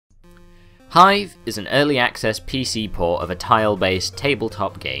Hive is an early access PC port of a tile-based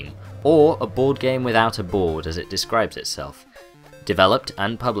tabletop game, or a board game without a board as it describes itself. Developed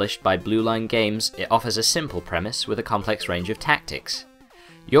and published by Blue Line Games, it offers a simple premise with a complex range of tactics.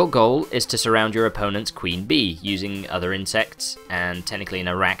 Your goal is to surround your opponent's queen bee using other insects, and technically an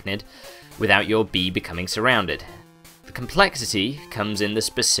arachnid, without your bee becoming surrounded. The complexity comes in the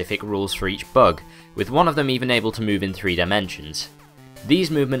specific rules for each bug, with one of them even able to move in 3 dimensions.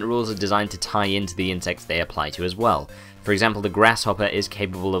 These movement rules are designed to tie into the insects they apply to as well. For example, the grasshopper is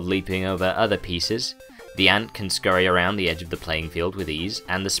capable of leaping over other pieces, the ant can scurry around the edge of the playing field with ease,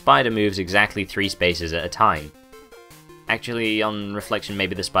 and the spider moves exactly 3 spaces at a time. Actually, on reflection,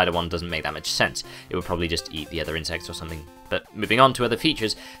 maybe the spider one doesn't make that much sense. It would probably just eat the other insects or something. But moving on to other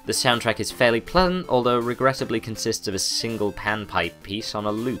features, the soundtrack is fairly pleasant, although regrettably consists of a single panpipe piece on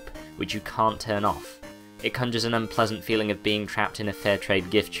a loop, which you can't turn off. It conjures an unpleasant feeling of being trapped in a fair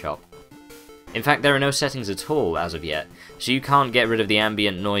trade gift shop. In fact, there are no settings at all as of yet, so you can't get rid of the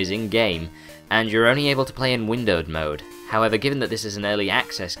ambient noise in-game, and you're only able to play in windowed mode. However, given that this is an early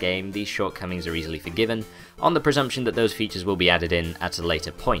access game, these shortcomings are easily forgiven, on the presumption that those features will be added in at a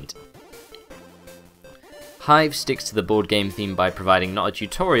later point. Hive sticks to the board game theme by providing not a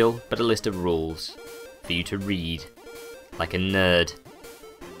tutorial, but a list of rules, for you to read, like a nerd.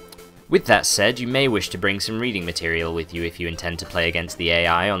 With that said, you may wish to bring some reading material with you if you intend to play against the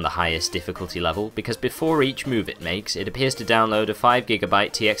AI on the highest difficulty level, because before each move it makes, it appears to download a 5GB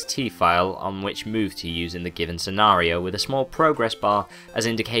TXT file on which move to use in the given scenario, with a small progress bar as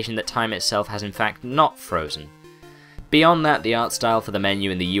indication that time itself has in fact not frozen. Beyond that, the art style for the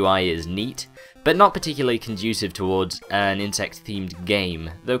menu and the UI is neat, but not particularly conducive towards an insect-themed game,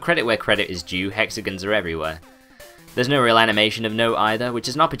 though credit where credit is due, hexagons are everywhere. There's no real animation of note either, which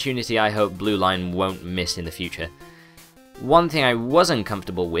is an opportunity I hope Blue Line won't miss in the future. One thing I was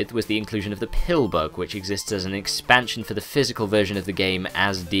uncomfortable with was the inclusion of the pill bug, which exists as an expansion for the physical version of the game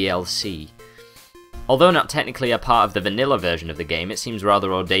as DLC. Although not technically a part of the vanilla version of the game, it seems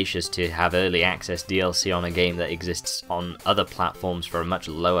rather audacious to have early access DLC on a game that exists on other platforms for a much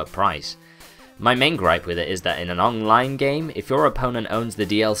lower price. My main gripe with it is that in an online game, if your opponent owns the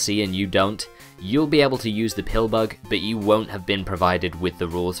DLC and you don't, you'll be able to use the pill bug, but you won't have been provided with the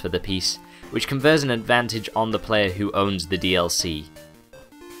rules for the piece, which confers an advantage on the player who owns the DLC.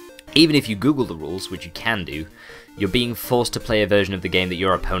 Even if you Google the rules, which you can do, you're being forced to play a version of the game that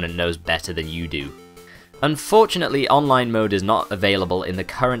your opponent knows better than you do. Unfortunately, online mode is not available in the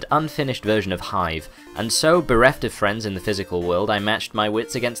current unfinished version of Hive, and so, bereft of friends in the physical world, I matched my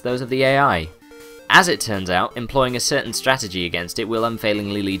wits against those of the AI. As it turns out, employing a certain strategy against it will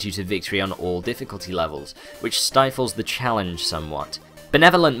unfailingly lead you to victory on all difficulty levels, which stifles the challenge somewhat.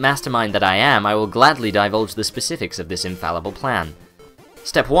 Benevolent mastermind that I am, I will gladly divulge the specifics of this infallible plan.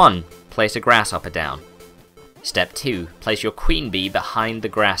 Step 1. Place a grasshopper down. Step 2. Place your queen bee behind the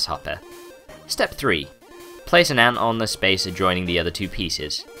grasshopper. Step 3. Place an ant on the space adjoining the other 2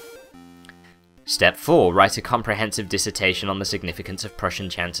 pieces. Step 4. Write a comprehensive dissertation on the significance of Prussian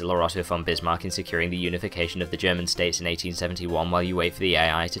Chancellor Otto von Bismarck in securing the unification of the German states in 1871 while you wait for the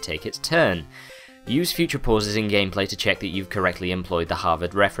AI to take its turn. Use future pauses in gameplay to check that you've correctly employed the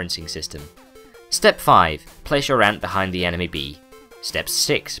Harvard referencing system. Step 5. Place your ant behind the enemy bee. Step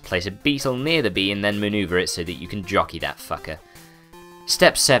 6. Place a beetle near the bee and then maneuver it so that you can jockey that fucker.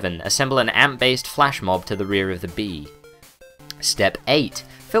 Step 7. Assemble an ant-based flash mob to the rear of the bee. Step 8.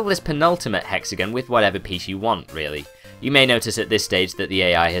 Fill this penultimate hexagon with whatever piece you want, really. You may notice at this stage that the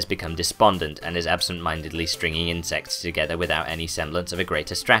AI has become despondent and is absent-mindedly stringing insects together without any semblance of a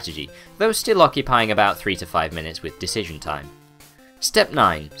greater strategy, though still occupying about 3 to 5 minutes with decision time. Step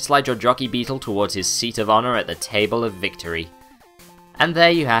 9. Slide your jockey beetle towards his seat of honour at the table of victory. And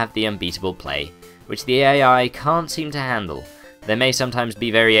there you have the unbeatable play, which the AI can't seem to handle. There may sometimes be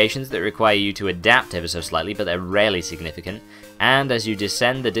variations that require you to adapt ever so slightly, but they're rarely significant, and as you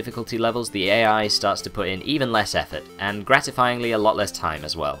descend the difficulty levels, the AI starts to put in even less effort, and gratifyingly a lot less time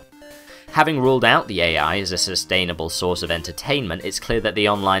as well. Having ruled out the AI as a sustainable source of entertainment, it's clear that the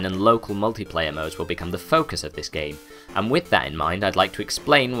online and local multiplayer modes will become the focus of this game, and with that in mind, I'd like to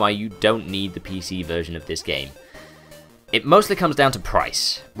explain why you don't need the PC version of this game. It mostly comes down to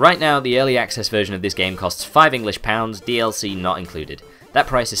price. Right now, the early access version of this game costs £5 DLC not included. That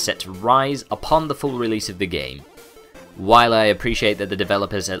price is set to rise upon the full release of the game. While I appreciate that the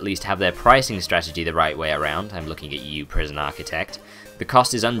developers at least have their pricing strategy the right way around, I'm looking at you, Prison Architect, the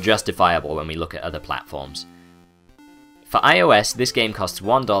cost is unjustifiable when we look at other platforms. For iOS, this game costs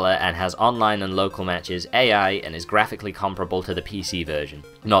 $1 and has online and local matches, AI, and is graphically comparable to the PC version.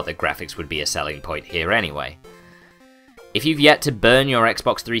 Not that graphics would be a selling point here anyway. If you've yet to burn your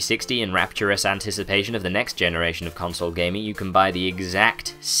Xbox 360 in rapturous anticipation of the next generation of console gaming, you can buy the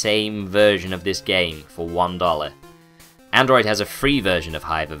exact same version of this game for $1. Android has a free version of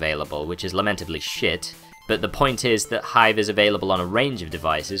Hive available, which is lamentably shit, but the point is that Hive is available on a range of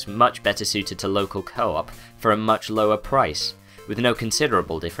devices much better suited to local co-op for a much lower price, with no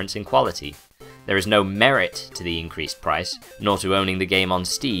considerable difference in quality. There is no merit to the increased price, nor to owning the game on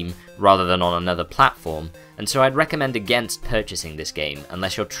Steam rather than on another platform, and so I'd recommend against purchasing this game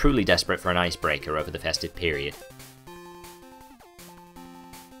unless you're truly desperate for an icebreaker over the festive period.